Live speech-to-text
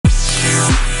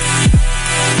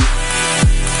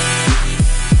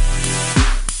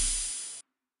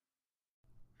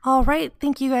All right.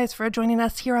 Thank you guys for joining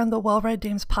us here on the Well Read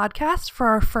Dames podcast for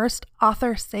our first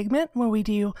author segment where we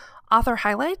do author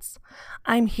highlights.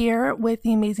 I'm here with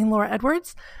the amazing Laura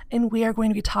Edwards, and we are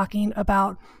going to be talking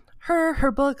about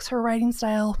her books, her writing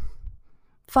style,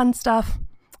 fun stuff,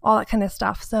 all that kind of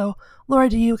stuff. So, Laura,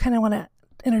 do you kind of want to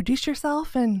introduce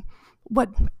yourself and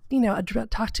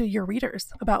talk to your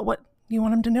readers about what you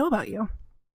want them to know about you?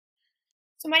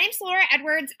 So my name's Laura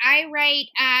Edwards. I write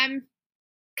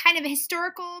kind of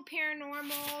historical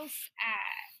paranormals.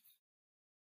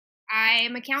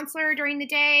 I'm a counselor during the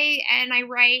day, and I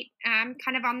write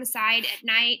kind of on the side at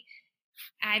night.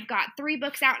 I've got 3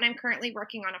 books out, and I'm currently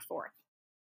working on a 4th.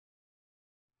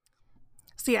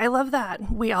 See, I love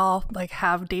that we all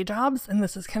have day jobs, and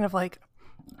this is kind of like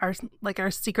our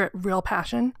secret real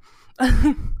passion.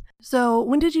 So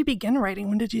when did you begin writing?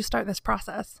 When did you start this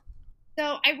process?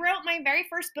 So I wrote my very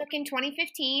first book in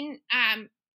 2015.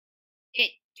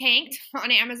 It tanked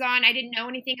on Amazon. I didn't know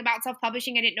anything about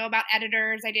self-publishing. I didn't know about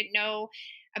editors. I didn't know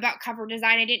about cover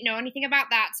design. I didn't know anything about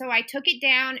that. So I took it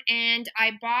down and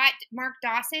I bought Mark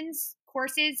Dawson's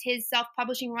courses, his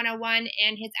self-publishing 101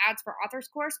 and his ads for authors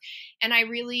course. And I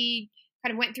really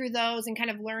kind of went through those and kind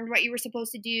of learned what you were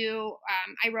supposed to do.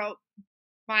 I wrote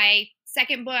my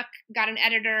second book, got an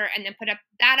editor, and then put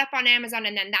that up on Amazon.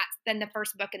 And then that's then the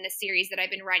first book in the series that I've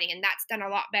been writing. And that's done a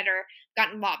lot better,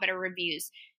 gotten a lot better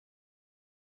reviews.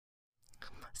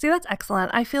 See, that's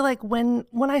excellent. I feel like when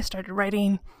I started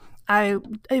writing,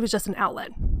 it was just an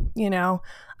outlet.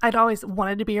 I'd always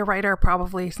wanted to be a writer,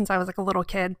 probably since I was a little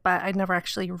kid, but I'd never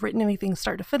actually written anything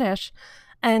start to finish.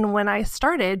 And when I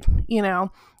started, and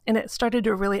it started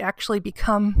to really actually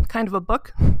become kind of a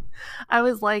book, I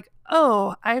was like,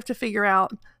 oh, I have to figure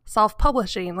out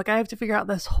self-publishing. I have to figure out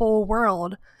this whole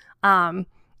world. And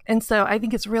so I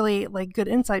think it's really good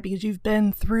insight because you've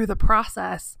been through the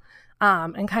process.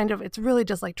 And kind of, it's really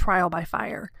just trial by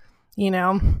fire.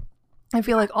 I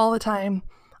feel like all the time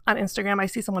on Instagram, I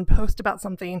see someone post about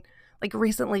something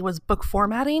recently was book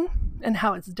formatting and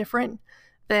how it's different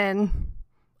than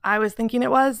I was thinking it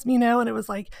was, and it was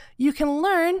you can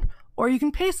learn or you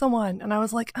can pay someone. And I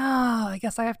was like, oh, I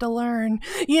guess I have to learn,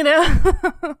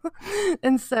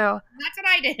 And so that's what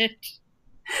I did.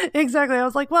 Exactly. I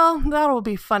was like, well, that'll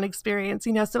be fun experience,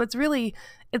 So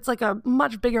it's a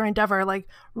much bigger endeavor.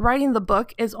 Writing the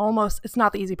book is it's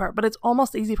not the easy part, but it's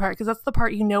almost the easy part because that's the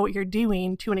part what you're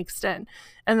doing to an extent.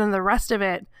 And then the rest of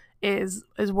it is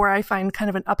where I find kind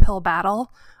of an uphill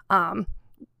battle.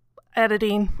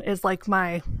 Editing is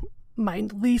my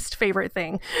least favorite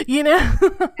thing,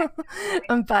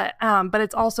 but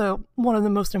it's also one of the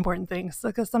most important things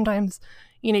because sometimes,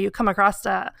 you come across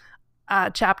a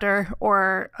chapter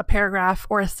or a paragraph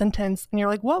or a sentence and you're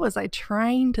like, what was I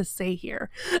trying to say here?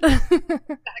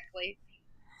 Exactly.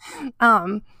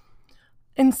 And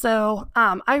so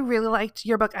I really liked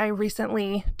your book. I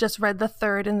recently just read the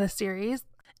 3rd in the series,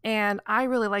 and I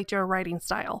really liked your writing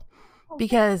style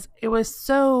because it was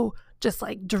so just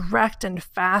direct and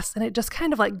fast, and it just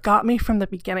kind of got me from the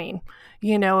beginning,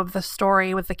 of the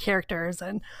story with the characters.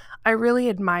 And I really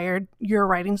admired your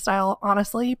writing style,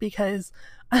 honestly, because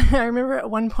I remember at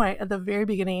one point at the very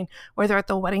beginning where they're at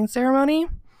the wedding ceremony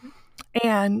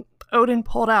and Odin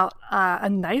pulled out a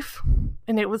knife,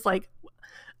 and it was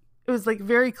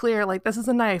very clear, this is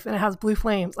a knife and it has blue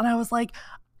flames. And I was like,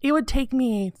 it would take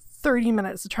me 30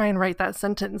 minutes to try and write that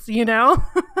sentence,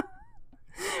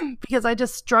 because I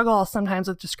just struggle sometimes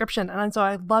with description. And so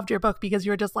I loved your book because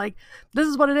you were just like, this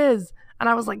is what it is. And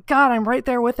I was like, God, I'm right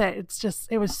there with it.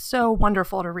 It was so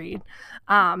wonderful to read.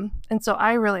 And so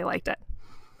I really liked it.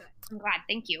 I'm glad.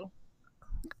 Thank you.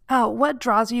 What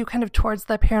draws you kind of towards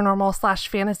the paranormal /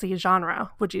 fantasy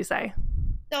genre, would you say?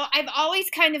 So I've always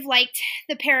kind of liked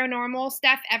the paranormal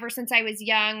stuff ever since I was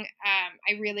young.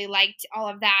 I really liked all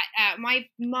of that. My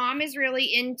mom is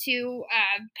really into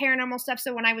paranormal stuff.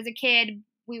 So when I was a kid,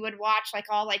 we would watch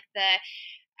all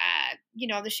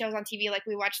the shows on TV.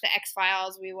 We watched the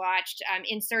X-Files. We watched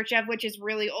In Search of, which is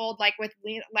really old, with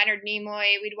Leonard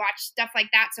Nimoy. We'd watch stuff like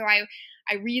that. So I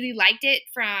really liked it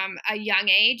from a young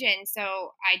age. And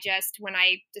so when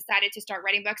I decided to start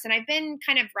writing books, and I've been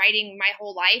kind of writing my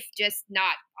whole life, just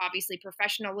not obviously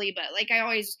professionally, but I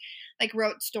always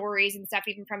wrote stories and stuff,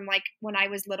 even from when I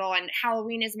was little. And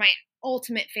Halloween is my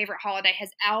ultimate favorite holiday, has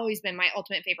always been my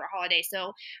ultimate favorite holiday.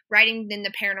 So writing in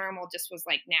the paranormal just was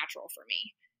natural for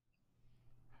me.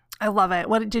 I love it.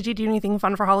 What did you do anything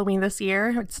fun for Halloween this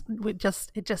year? It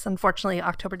just unfortunately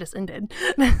October just ended.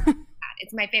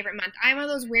 It's my favorite month. I'm one of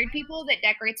those weird people that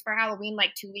decorates for Halloween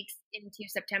like 2 weeks into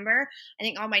September. I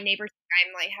think all my neighbors think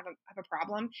I'm like have a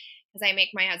problem because I make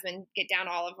my husband get down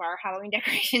all of our Halloween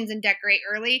decorations and decorate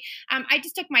early. I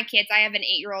just took my kids. I have an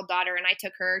 8-year-old daughter, and I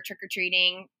took her trick or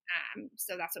treating.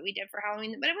 So that's what we did for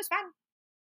Halloween, but it was fun.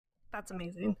 That's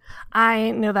amazing.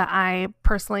 I know that I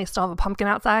personally still have a pumpkin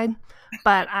outside,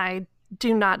 but I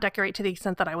do not decorate to the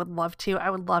extent that I would love to. I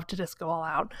would love to just go all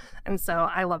out. And so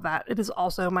I love that. It is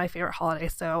also my favorite holiday.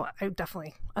 So I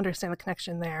definitely understand the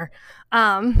connection there.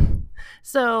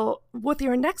 So with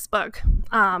your next book,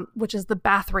 which is the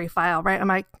Bathory File, right?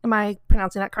 Am I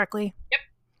pronouncing that correctly? Yep.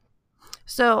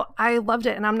 So I loved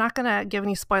it. And I'm not going to give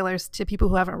any spoilers to people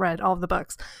who haven't read all of the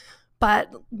books.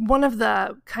 But one of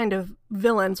the kind of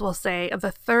villains, we'll say, of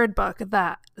the third book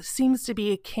that seems to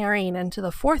be carrying into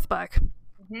the fourth book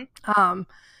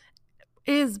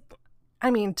is,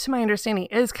 I mean, to my understanding,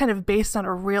 is kind of based on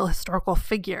a real historical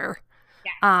figure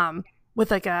with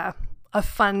like a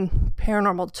fun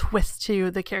paranormal twist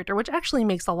to the character, which actually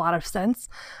makes a lot of sense.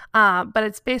 But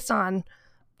it's based on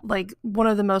like one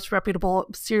of the most reputable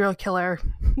serial killer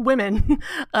women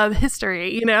of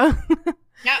history, you know?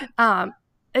 Yeah.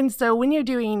 And so when you're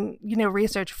doing,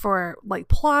 research for like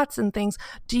plots and things,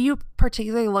 do you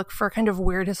particularly look for kind of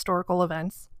weird historical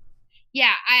events?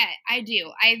 Yeah, I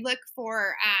do. I look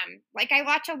for like I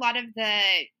watch a lot of the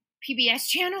PBS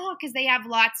channel because they have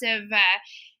lots of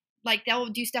like they'll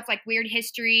do stuff like weird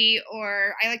history,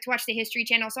 or I like to watch the History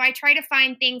Channel. So I try to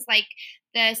find things like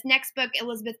this next book,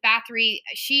 Elizabeth Bathory.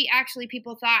 She actually,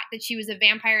 people thought that she was a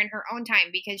vampire in her own time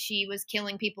because she was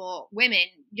killing people, women,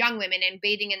 young women, and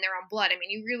bathing in their own blood. I mean,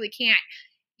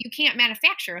 you can't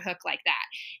manufacture a hook like that.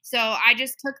 So I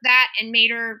just took that and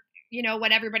made her,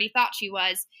 what everybody thought she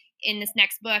was in this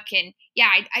next book. And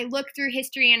yeah, I look through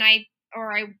history, and I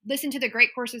listen to the Great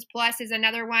Courses Plus is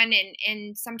another one.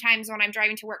 And sometimes when I'm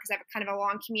driving to work, because I have kind of a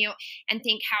long commute, and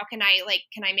think, how can I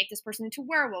make this person into a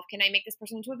werewolf? Can I make this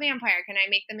person into a vampire? Can I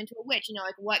make them into a witch?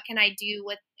 Like what can I do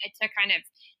with it to kind of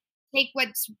take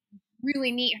what's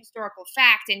really neat historical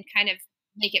fact and kind of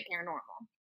make it paranormal?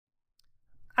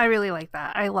 I really like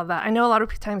that. I love that. I know a lot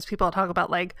of times people talk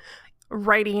about like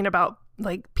writing about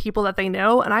like people that they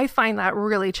know, and I find that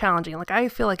really challenging. Like I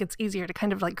feel like it's easier to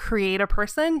kind of like create a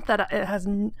person that it has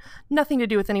nothing to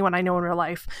do with anyone I know in real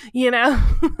life,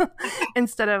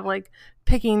 instead of like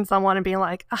picking someone and being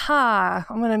like, aha,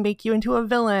 I'm going to make you into a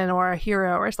villain or a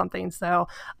hero or something. So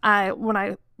when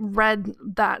I read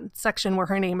that section where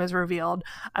her name is revealed,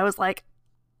 I was like,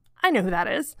 I know who that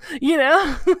is,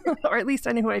 or at least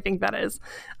I know who I think that is.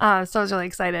 So I was really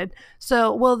excited.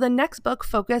 So will the next book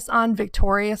focus on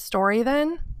Victoria's story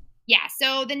then? Yeah,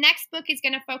 so the next book is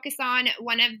going to focus on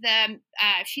one of the,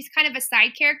 she's kind of a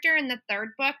side character in the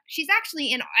third book. She's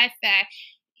actually in,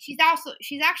 she's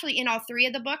actually in all three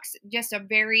of the books, just a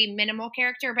very minimal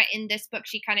character. But in this book,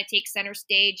 she kind of takes center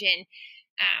stage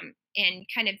and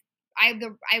kind of,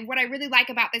 what I really like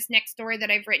about this next story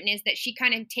that I've written is that she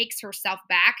kind of takes herself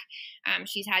back.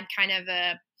 She's had kind of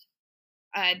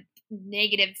a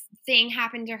negative thing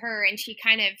happen to her, and she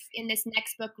kind of in this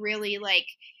next book really like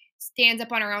stands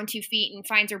up on her own 2 feet and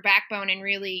finds her backbone and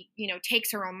really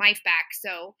takes her own life back.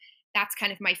 So that's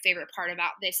kind of my favorite part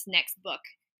about this next book.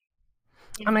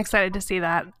 I'm excited to see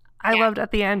that. I loved at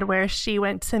the end where she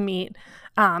went to meet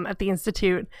at the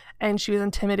Institute, and she was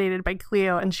intimidated by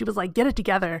Cleo, and she was like, get it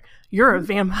together, you're a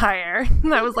vampire.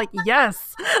 And I was like,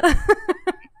 yes.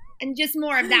 And just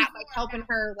more of that, like helping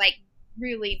her like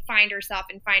really find herself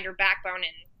and find her backbone,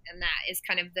 and that is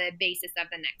kind of the basis of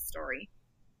the next story.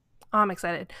 Oh, I'm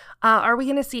excited. Are we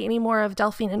going to see any more of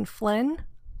Delphine and Flynn?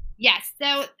 Yes.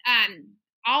 So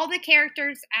all the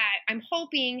characters, I'm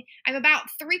hoping, I'm about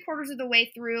 3/4 of the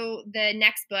way through the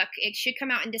next book. It should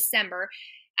come out in December.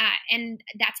 And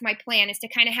that's my plan, is to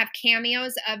kind of have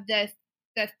cameos of the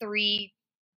three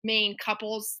main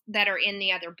couples that are in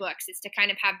the other books, is to kind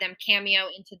of have them cameo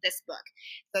into this book.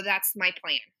 So that's my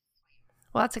plan.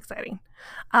 Well, that's exciting.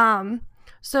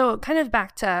 So kind of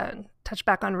touch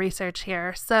back on research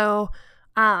here. So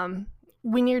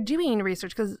when you're doing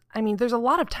research, because I mean, there's a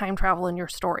lot of time travel in your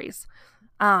stories.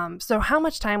 So how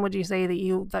much time would you say that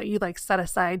you like set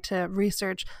aside to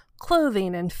research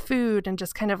clothing and food and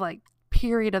just kind of like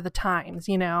period of the times,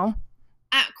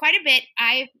 Quite a bit.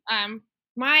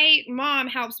 My mom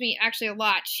helps me actually a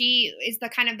lot. She is the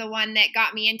kind of the one that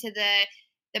got me into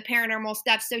the paranormal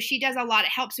stuff. So she does a lot.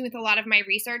 It helps me with a lot of my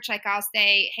research. Like I'll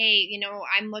say, hey,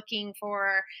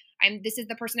 this is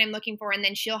the person I'm looking for. And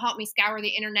then she'll help me scour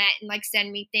the internet and like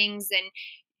send me things. And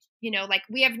like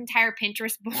we have entire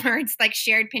Pinterest boards, like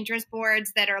shared Pinterest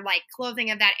boards that are like clothing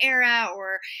of that era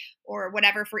or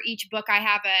whatever. For each book, I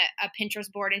have a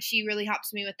Pinterest board, and she really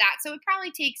helps me with that. So it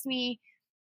probably takes me,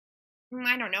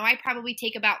 I don't know, I probably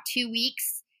take about 2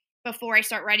 weeks before I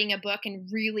start writing a book and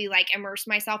really like immerse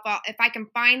myself. If I can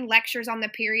find lectures on the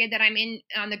period that I'm in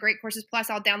on the Great Courses Plus,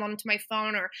 I'll download them to my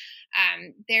phone, or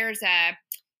there's a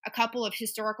couple of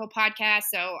historical podcasts.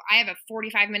 So I have a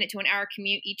 45-minute to an hour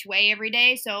commute each way every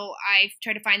day. So I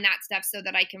try to find that stuff so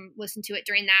that I can listen to it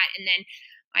during that. And then,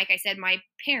 like I said, my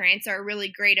parents are really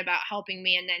great about helping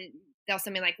me. And then they'll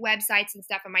send me like websites and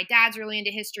stuff. And my dad's really into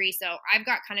history. So I've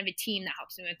got kind of a team that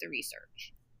helps me with the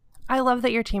research. I love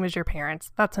that your team is your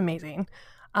parents. That's amazing.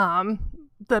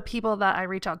 The people that I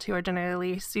reach out to are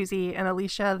generally Susie and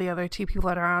Alicia, the other two people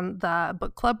that are on the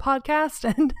book club podcast.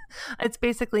 And it's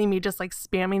basically me just like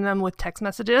spamming them with text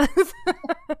messages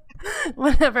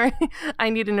whenever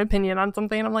I need an opinion on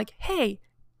something. I'm like, hey,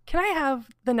 can I have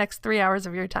the next 3 hours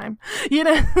of your time?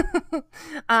 That's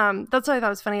what I thought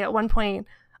was funny. At one point,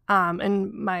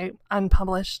 in my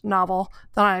unpublished novel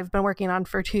that I've been working on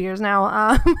for 2 years now,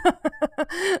 I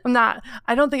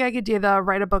don't think I could do the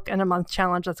write a book in a month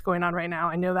challenge that's going on right now.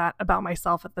 I know that about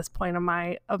myself at this point of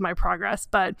my progress,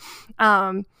 but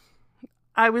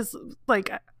I was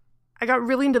like, I got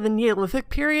really into the Neolithic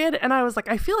period, and I was like,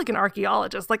 I feel like an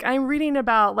archaeologist. Like, I'm reading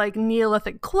about like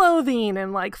Neolithic clothing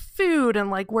and like food and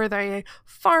like were they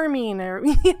farming, or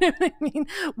you know what I mean?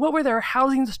 What were their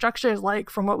housing structures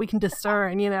like from what we can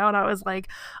discern, And I was like,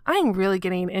 I'm really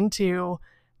getting into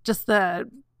just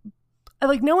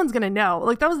like no one's gonna know.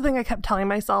 Like that was the thing I kept telling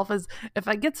myself is if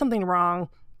I get something wrong,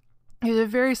 there's a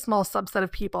very small subset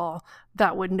of people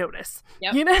that would notice,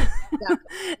 Yep.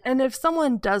 And if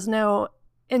someone does know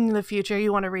in the future,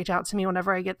 you want to reach out to me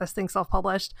whenever I get this thing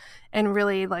self-published and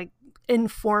really like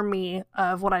inform me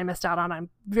of what I missed out on. I'm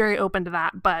very open to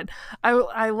that, but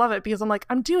I love it because I'm like,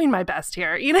 I'm doing my best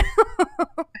here.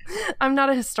 I'm not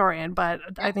a historian, but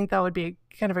I think that would be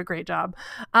kind of a great job.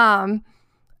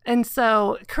 And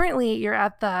so currently you're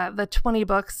at the 20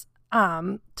 books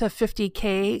to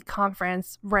 50K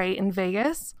conference right in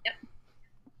Vegas. Yep.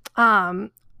 I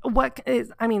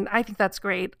think that's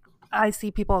great. I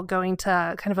see people going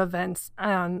to kind of events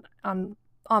on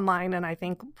online, and I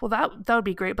think, well, that would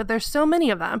be great. But there's so many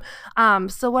of them.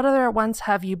 So what other ones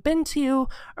have you been to,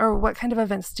 or what kind of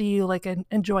events do you like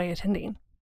enjoy attending?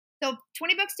 So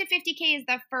 20 Books to 50K is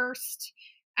the first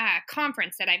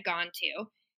conference that I've gone to.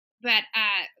 But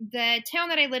the town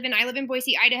that I live in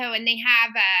Boise, Idaho, and they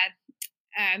have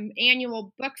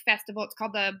annual book festival. It's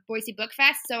called the Boise Book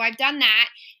Fest. So I've done that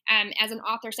as an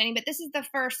author signing, but this is the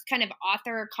first kind of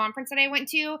author conference that I went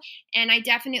to, and I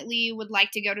definitely would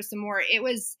like to go to some more. It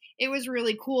was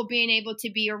really cool being able to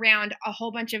be around a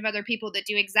whole bunch of other people that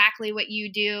do exactly what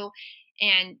you do,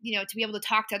 and to be able to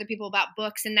talk to other people about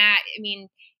books and that. I mean,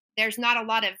 there's not a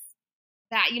lot of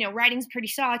that, writing's a pretty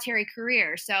solitary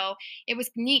career. So it was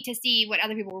neat to see what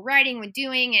other people were writing and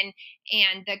doing. And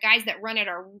the guys that run it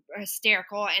are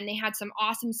hysterical, and they had some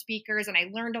awesome speakers, and I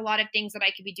learned a lot of things that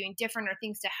I could be doing different, or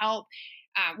things to help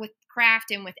with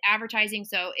craft and with advertising.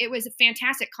 So it was a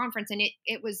fantastic conference, and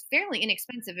it was fairly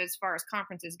inexpensive as far as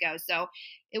conferences go. So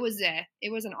it was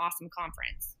an awesome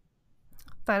conference.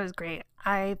 That is great.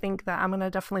 I think that I'm going to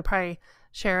definitely probably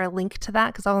share a link to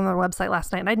that because I was on their website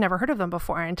last night and I'd never heard of them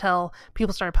before until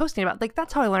people started posting about, like,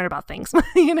 that's how I learned about things.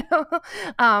 One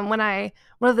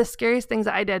of the scariest things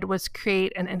that I did was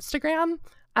create an Instagram.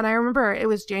 And I remember it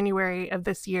was January of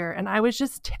this year, and I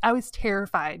was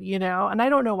terrified, and I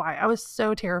don't know why. I was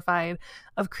so terrified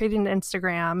of creating an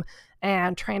Instagram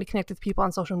and trying to connect with people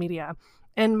on social media.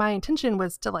 And my intention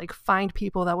was to like find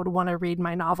people that would want to read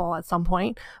my novel at some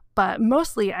point. But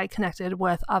mostly I connected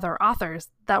with other authors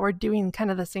that were doing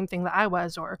kind of the same thing that I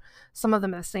was, or some of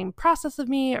them the same process of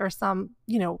me, or some,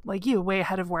 like you, way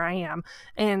ahead of where I am.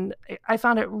 And I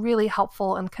found it really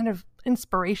helpful and kind of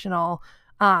inspirational,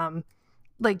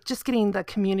 like just getting the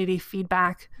community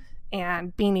feedback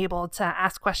and being able to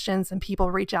ask questions and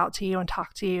people reach out to you and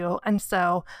talk to you. And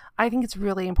so I think it's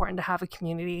really important to have a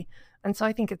community. And so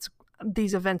I think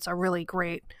these events are really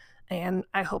great, and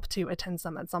I hope to attend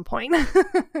some at some point.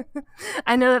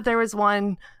 I know that there was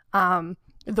one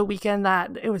the weekend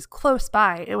that it was close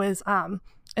by. It was I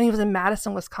think it was in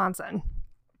Madison, Wisconsin.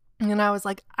 And I was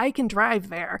like, I can drive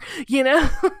there,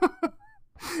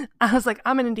 I was like,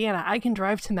 I'm in Indiana, I can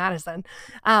drive to Madison.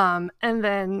 And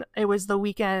then it was the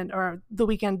weekend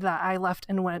that I left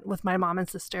and went with my mom and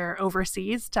sister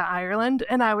overseas to Ireland.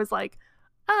 And I was like,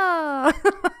 I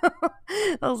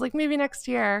was like, maybe next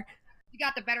year. You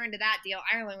got the better end of that deal.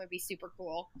 Ireland would be super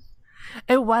cool.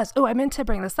 It was. Oh, I meant to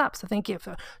bring this up, so thank you.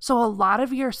 So a lot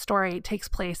of your story takes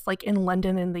place like in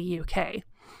London in the UK.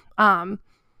 Um,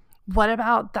 what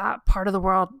about that part of the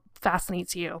world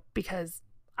fascinates you? Because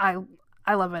I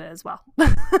I love it as well.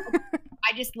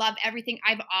 I just love everything.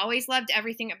 I've always loved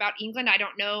everything about England. I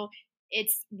don't know.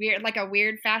 It's weird, like a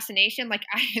weird fascination. Like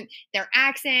their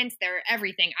accents, their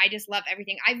everything. I just love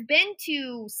everything. I've been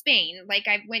to Spain. Like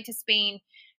I went to Spain,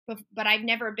 but I've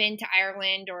never been to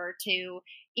Ireland or to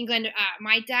England.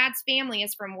 My dad's family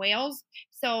is from Wales,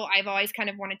 so I've always kind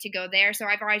of wanted to go there. So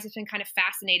I've always just been kind of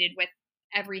fascinated with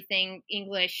everything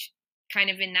English, kind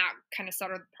of in that kind of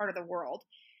sort of part of the world.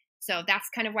 So that's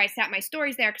kind of why I set my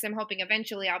stories there, because I'm hoping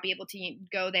eventually I'll be able to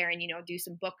go there and do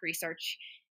some book research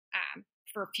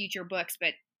for future books.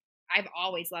 But I've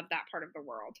always loved that part of the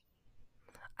world.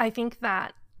 I think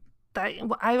that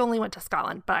I only went to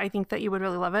Scotland, but I think that you would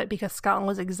really love it because Scotland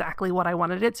was exactly what I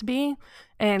wanted it to be,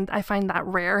 and I find that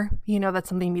rare. That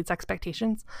something meets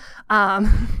expectations.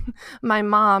 My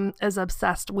mom is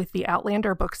obsessed with the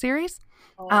Outlander book series.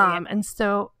 Oh, yeah. And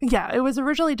so, yeah, it was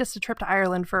originally just a trip to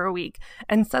Ireland for a week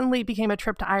and suddenly it became a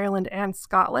trip to Ireland and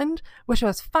Scotland, which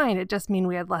was fine. It just mean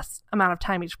we had less amount of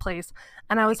time each place.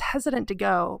 And I was hesitant to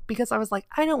go because I was like,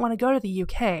 I don't want to go to the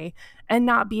UK and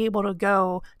not be able to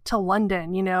go to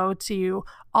London, to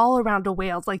all around to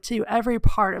Wales, like to every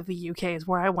part of the UK is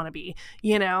where I want to be.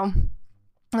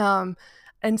 Um,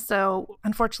 and so,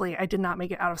 unfortunately, I did not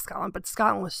make it out of Scotland, but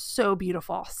Scotland was so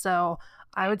beautiful. So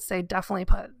I would say definitely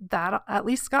put that, at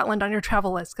least Scotland, on your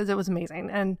travel list because it was amazing.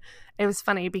 And it was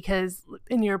funny because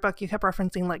in your book, you kept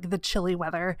referencing like the chilly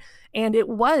weather. And it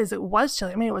was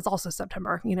chilly. I mean, it was also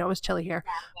September, it was chilly here,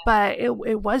 but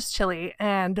it was chilly.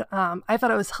 And I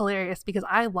thought it was hilarious because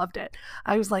I loved it.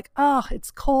 I was like, oh,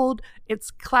 it's cold.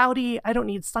 It's cloudy. I don't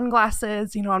need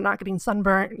sunglasses. I'm not getting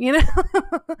sunburnt,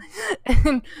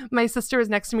 And my sister was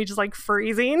next to me just like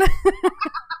freezing.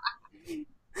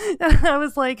 And I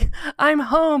was like, I'm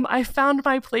home. I found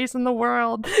my place in the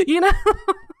world.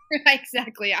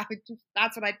 Exactly.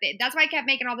 That's what I think. That's why I kept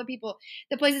making all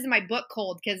the places in my book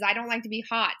cold, because I don't like to be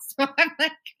hot. So I'm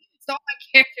like, so all my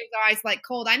characters are always like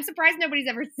cold. I'm surprised nobody's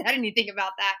ever said anything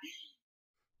about that.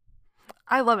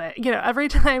 I love it. Every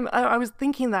time I was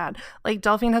thinking that, like,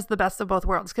 Delphine has the best of both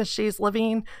worlds because she's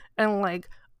living in, like,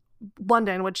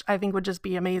 London, which I think would just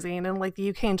be amazing, and like the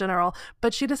UK in general.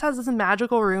 But she just has this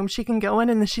magical room she can go in,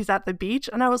 and then she's at the beach.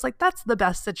 And I was like, that's the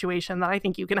best situation that I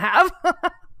think you can have.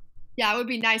 Yeah, it would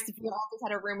be nice if we all just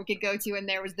had a room we could go to and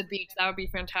there was the beach. That would be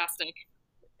fantastic.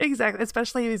 Exactly.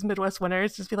 Especially these Midwest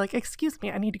winters, just be like, excuse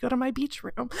me, I need to go to my beach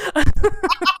room.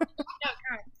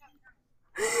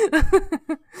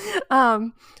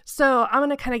 So I'm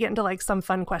gonna kind of get into like some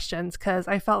fun questions because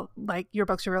I felt like your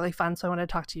books are really fun, so I want to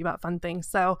talk to you about fun things.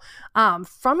 So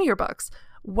from your books,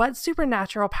 what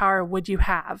supernatural power would you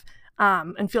have?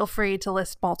 And feel free to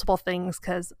list multiple things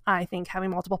because I think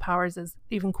having multiple powers is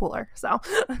even cooler. So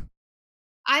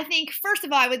I think first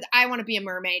of all, I want to be a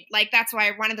mermaid. Like that's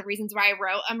why one of the reasons why I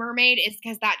wrote a mermaid is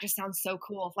because that just sounds so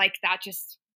cool. Like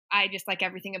I just like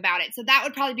everything about it. So that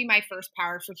would probably be my first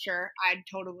power for sure. I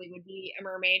totally would be a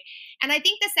mermaid. And I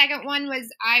think the second one was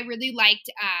I really liked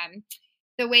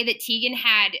the way that Tegan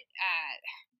had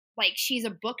like she's a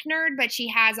book nerd, but she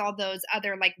has all those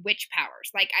other like witch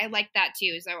powers. Like I like that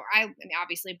too. So I mean,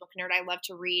 obviously a book nerd. I love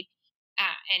to read.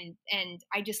 And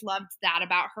I just loved that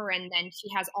about her. And then she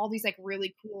has all these like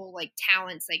really cool like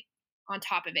talents like on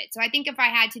top of it. So I think if I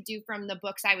had to do from the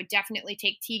books, I would definitely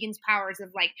take Tegan's powers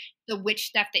of like the witch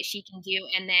stuff that she can do,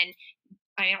 and then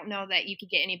I don't know that you could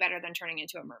get any better than turning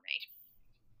into a mermaid.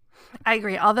 I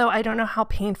agree. Although I don't know how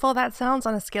painful that sounds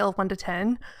on a scale of 1 to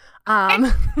 10.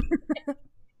 Um,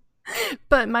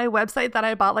 but my website that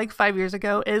I bought like 5 years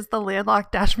ago is the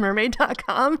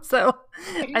landlocked-mermaid.com. So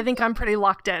I think I'm pretty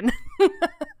locked in.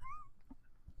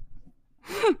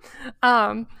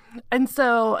 And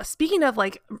so speaking of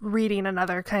like reading and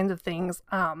other kinds of things,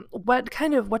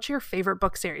 what's your favorite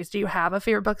book series? Do you have a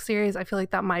favorite book series? I feel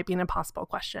like that might be an impossible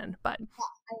question, but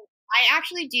I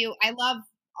actually do. I love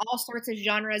all sorts of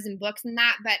genres and books and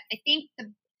that, but I think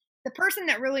the person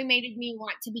that really made me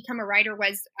want to become a writer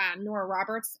was Nora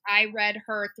Roberts. I read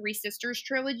her Three Sisters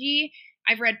trilogy.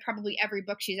 I've read probably every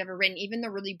book she's ever written, even the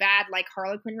really bad like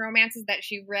Harlequin romances that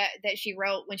she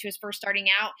wrote when she was first starting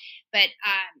out. But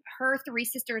her Three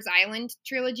Sisters Island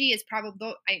trilogy is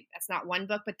probably that's not one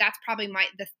book, but that's probably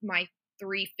my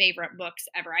three favorite books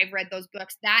ever. I've read those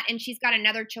books. That, and she's got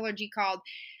another trilogy called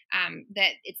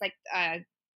that it's like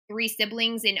Three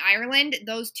Siblings in Ireland.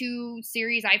 Those two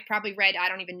series I've probably read I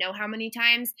don't even know how many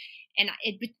times. And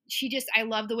I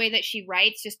love the way that she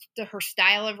writes, just her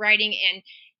style of writing, and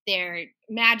they're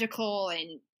magical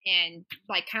and and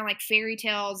like kind of like fairy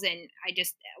tales, and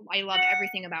I love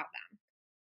everything about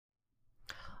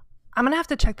them. I'm gonna have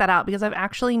to check that out because I've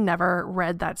actually never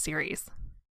read that series.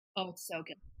 Oh, it's so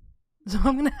good. So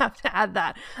I'm gonna have to add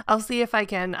that. I'll see if I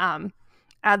can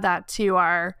add that to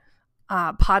our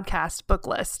podcast book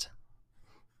list.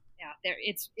 Yeah,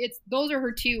 it's those are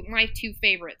my two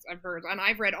favorites of hers, and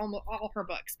I've read almost all her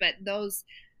books, but those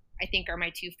I think are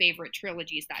my two favorite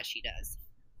trilogies that she does.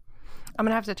 I'm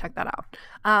gonna have to check that out.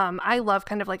 I love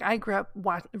kind of like I grew up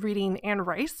reading Anne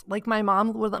Rice. Like my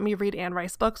mom would let me read Anne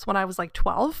Rice books when I was like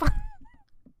 12.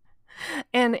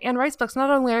 And Anne Rice books, not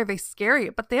only are they scary,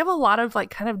 but they have a lot of like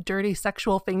kind of dirty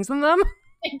sexual things in them.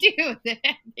 They do.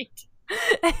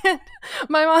 And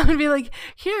my mom would be like,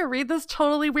 here, read this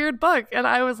totally weird book. And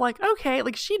I was like, okay,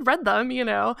 like she'd read them, you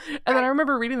know. And then I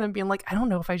remember reading them being like, I don't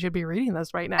know if I should be reading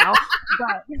this right now.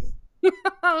 But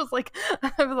I was like,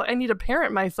 I need to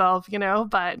parent myself, you know.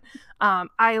 But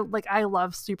I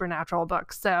love supernatural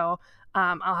books. So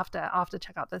I'll have to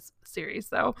check out this series.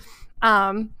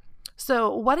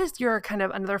 So what is your kind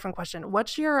of, another fun question,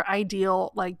 what's your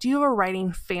ideal, like, do you have a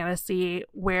writing fantasy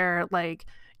where like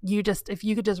if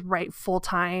you could just write full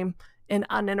time and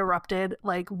uninterrupted,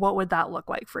 like what would that look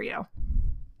like for you?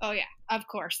 Oh yeah, of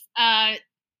course.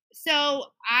 So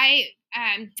I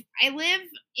live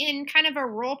in kind of a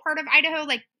rural part of Idaho.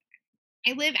 Like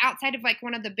I live outside of like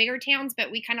one of the bigger towns, but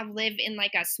we kind of live in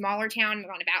like a smaller town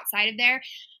kind of outside of there.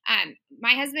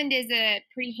 My husband is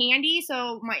pretty handy,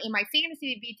 so in my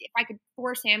fantasy would be if I could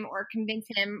force him or convince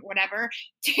him, whatever,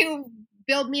 to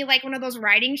build me like one of those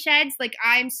writing sheds. Like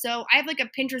I have like a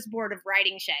Pinterest board of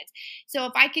writing sheds. So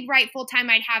if I could write full time,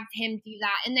 I'd have him do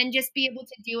that, and then just be able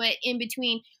to do it in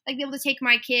between, like be able to take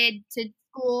my kid to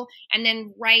school and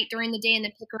then write during the day and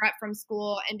then pick her up from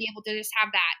school and be able to just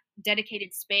have that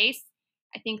dedicated space.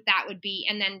 I think that would be,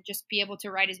 and then just be able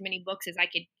to write as many books as I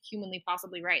could humanly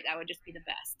possibly write. That would just be the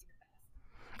best.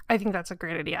 I think that's a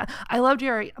great idea. I loved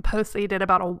your post that you did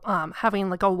about having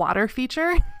like a water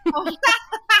feature. Oh,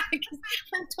 I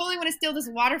totally want to steal this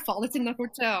waterfall that's in the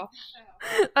hotel.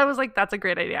 I was like, that's a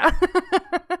great idea.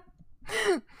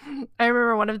 I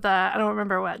remember I don't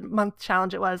remember what month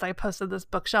challenge it was. I posted this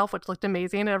bookshelf, which looked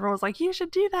amazing. And everyone was like, you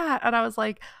should do that. And I was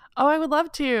like, oh, I would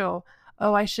love to.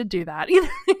 Oh, I should do that.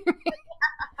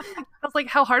 I was like,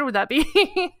 how hard would that be?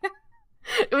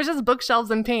 It was just bookshelves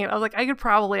and paint. I was like, I could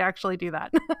probably actually do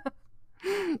that.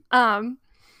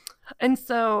 And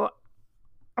so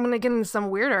I'm going to get into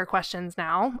some weirder questions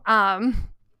now.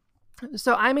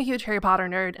 So I'm a huge Harry Potter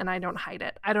nerd and I don't hide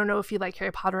it. I don't know if you like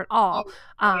Harry Potter at all.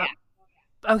 Yeah.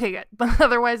 Okay, good. But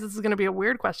otherwise, this is going to be a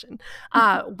weird question.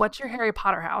 What's your Harry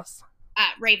Potter house?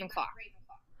 Ravenclaw.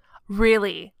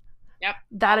 Really? Yep.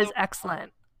 That is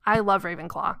excellent. I love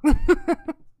Ravenclaw.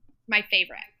 My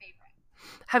favorite.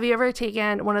 Have you ever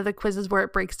taken one of the quizzes where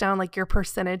it breaks down like your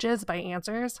percentages by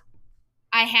answers?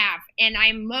 I have, and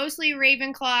I'm mostly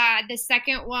Ravenclaw. The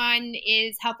second one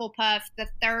is Hufflepuff. The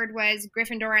third was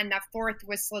Gryffindor, and the fourth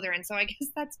was Slytherin. So I guess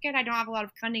that's good. I don't have a lot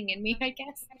of cunning in me, I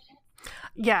guess.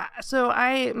 Yeah, so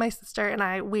my sister and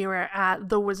I, we were at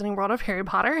the Wizarding World of Harry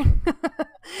Potter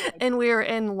and we were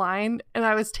in line and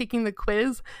I was taking the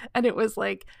quiz and it was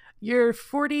like, you're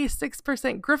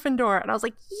 46% Gryffindor. And I was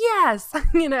like, yes,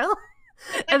 you know?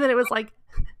 And then it was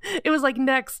like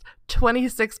next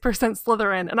 26%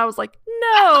 Slytherin. And I was like,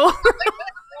 no.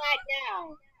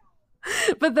 No.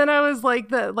 But then I was like,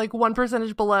 the like 1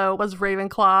 percentage below was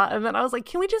Ravenclaw. And then I was like,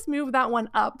 can we just move that one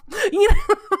up? You know?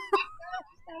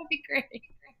 That would be great.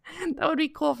 That would be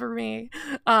cool for me.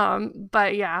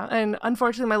 But yeah, and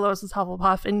unfortunately my lowest was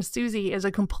Hufflepuff, and Susie is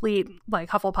a complete like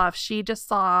Hufflepuff. She just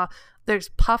saw there's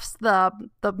Puffs the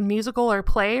musical or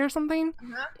play or something.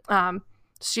 Uh-huh.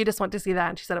 She just went to see that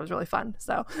and she said it was really fun.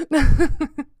 So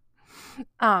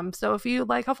so if you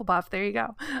like Hufflepuff, there you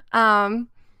go.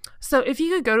 So if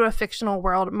you could go to a fictional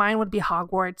world, mine would be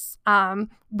Hogwarts.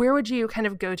 Where would you kind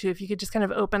of go to if you could just kind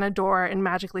of open a door and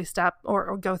magically step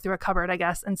or go through a cupboard, I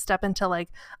guess, and step into like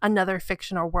another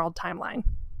fictional world timeline?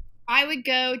 I would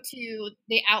go to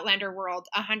the Outlander world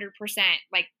 100%.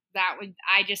 Like that would,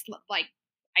 I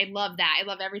love that. I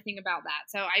love everything about that.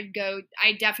 So I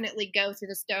definitely go through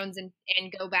the stones and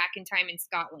go back in time in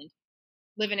Scotland,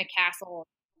 live in a castle,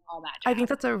 all that jazz. I think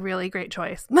that's a really great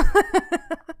choice.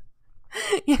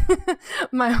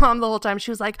 My mom the whole time,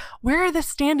 she was like, where are the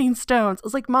standing stones? I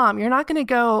was like, Mom, you're not going to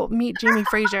go meet Jamie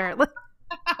Fraser.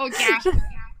 Oh gosh,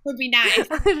 would be nice.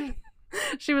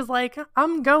 She was like,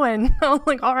 I'm going. I was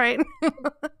like, all right.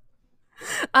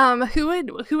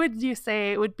 Who would you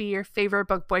say would be your favorite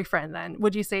book boyfriend then?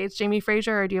 Would you say it's Jamie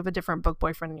Fraser or do you have a different book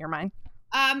boyfriend in your mind?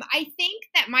 I think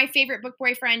that my favorite book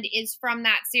boyfriend is from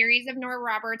that series of Nora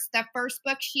Roberts. The first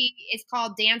book she is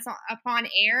called Dance Upon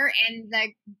Air, and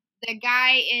the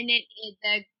guy in it,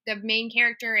 the main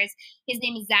character is his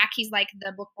name is Zach. He's like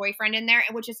the book boyfriend in there,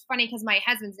 which is funny because my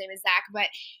husband's name is Zach.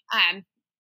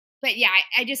 But yeah,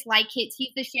 I just like it.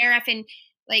 He's the sheriff, and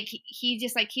like he's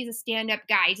a stand-up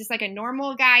guy. He's just like a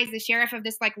normal guy. He's the sheriff of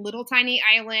this like little tiny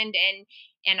island,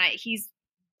 and he's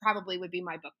probably would be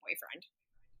my book boyfriend.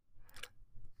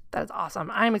 That's awesome.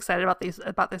 I'm excited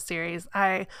about this series.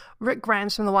 Rick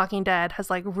Grimes from The Walking Dead has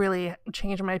like really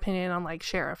changed my opinion on like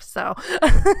sheriffs. So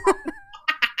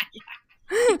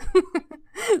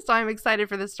so I'm excited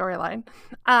for this storyline.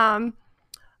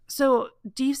 So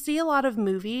do you see a lot of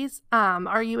movies?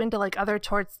 Are you into like other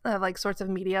sorts of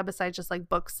media besides just like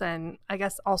books and I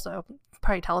guess also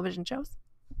probably television shows?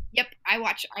 Yep,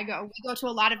 we go to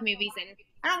a lot of movies, and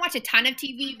I don't watch a ton of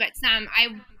TV, but some.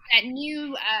 That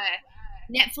new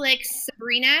Netflix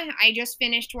Sabrina. I just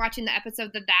finished watching the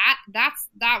episodes of that.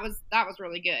 That was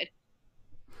really good.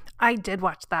 I did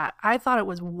watch that. I thought it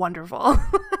was wonderful.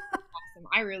 Awesome.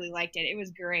 I really liked it. It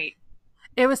was great.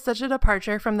 It was such a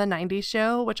departure from the 90s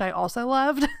show, which I also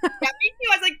loved. Yeah, me too.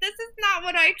 I was like, this is not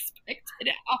what I expected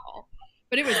at all.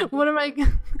 But it was one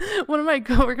of my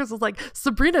coworkers was like,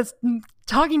 Sabrina's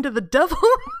talking to the devil.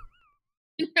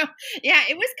 Yeah,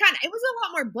 it was a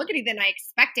lot more boogity than I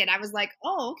expected. I was like,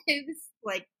 oh, okay, this is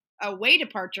like a way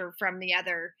departure from the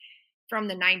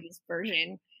 90s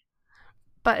version.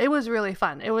 But it was really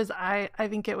fun. I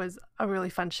think it was a really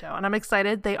fun show, and I'm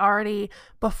excited. They already,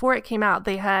 before it came out,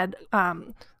 they had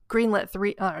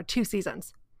greenlit 2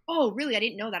 seasons. Oh, really? I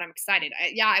didn't know that. I'm excited.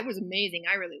 Yeah, it was amazing.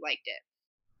 I really liked it.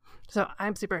 So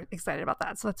I'm super excited about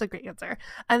that. So that's a great answer.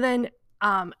 And then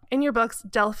in your books,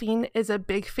 Delphine is a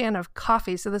big fan of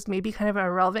coffee. So this may be kind of an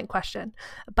irrelevant question.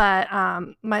 But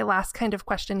my last kind of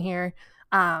question here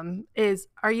is,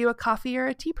 are you a coffee or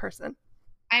a tea person?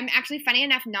 I'm actually, funny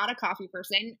enough, not a coffee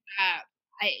person.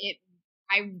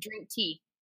 I drink tea.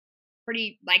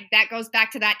 Pretty, like, that goes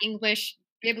back to that English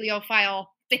bibliophile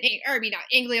thing, or not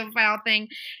Anglophile thing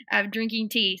of drinking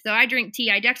tea. So I drink tea.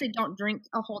 I actually don't drink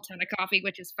a whole ton of coffee,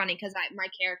 which is funny because my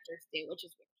characters do, which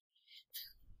is weird.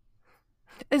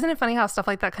 Isn't it funny how stuff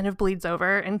like that kind of bleeds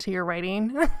over into your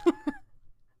writing?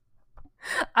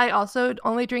 I also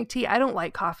only drink tea. I don't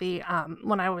like coffee.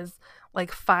 When I was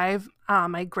like 5,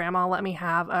 my grandma let me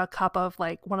have a cup of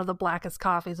like one of the blackest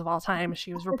coffees of all time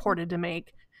she was reported to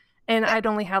make. And I'd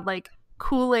only had like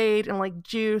Kool-Aid and like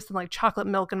juice and like chocolate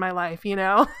milk in my life, you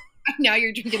know? Now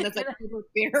you're drinking this like super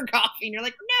bitter coffee and you're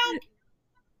like, no.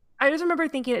 I just remember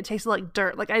thinking it tasted like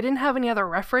dirt. Like I didn't have any other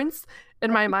reference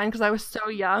in my mind because I was so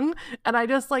young, and I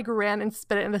just like ran and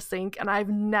spit it in the sink, and I've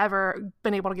never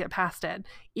been able to get past it.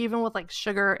 Even with like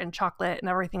sugar and chocolate and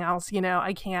everything else, you know,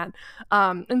 I can't.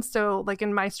 And so like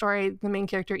in my story, the main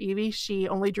character Evie, she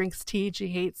only drinks tea. She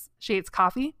hates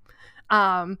coffee.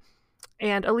 And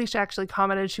Alicia actually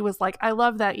commented, she was like, I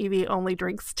love that Evie only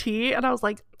drinks tea. And I was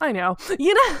like, I know,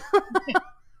 you know?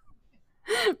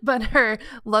 But her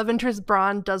love interest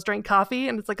Braun does drink coffee,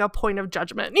 and it's like a point of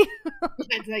judgment.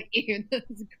 It's like, ew,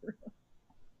 that's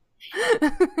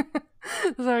gross.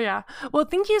 So yeah. Well,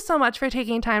 thank you so much for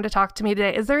taking time to talk to me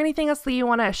today. Is there anything else that you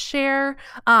want to share?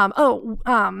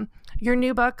 Your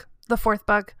new book, the 4th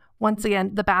book, once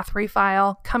again, The Bathory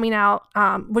File, coming out.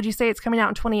 Would you say it's coming out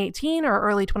in 2018 or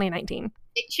early 2019?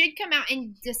 It should come out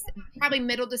in probably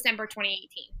middle December 2018.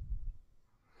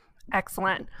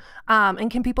 Excellent. And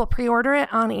can people pre-order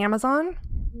it on Amazon?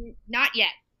 Not yet.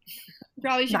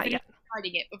 Probably should be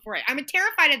starting it before I'm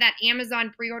terrified of that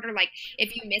Amazon pre-order. Like,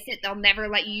 if you miss it, they'll never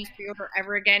let you use pre-order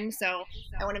ever again. So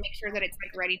I want to make sure that it's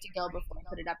like ready to go before I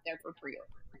put it up there for pre-order.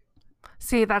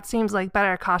 See, that seems like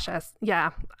better cautious. Yeah,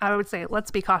 I would say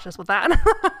let's be cautious with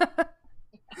that.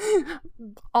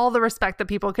 All the respect that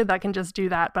people that can just do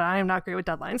that, but I am not great with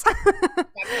deadlines.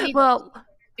 Well,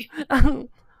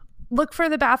 look for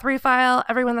The Bathory File.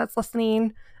 Everyone that's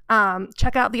listening,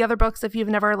 check out the other books if you've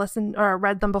never listened or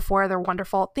read them before. They're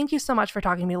wonderful. Thank you so much for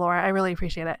talking to me, Laura. I really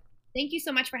appreciate it. Thank you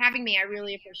so much for having me. I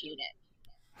really appreciate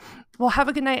it. Well, have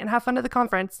a good night and have fun at the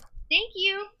conference. Thank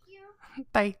you.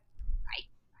 Bye.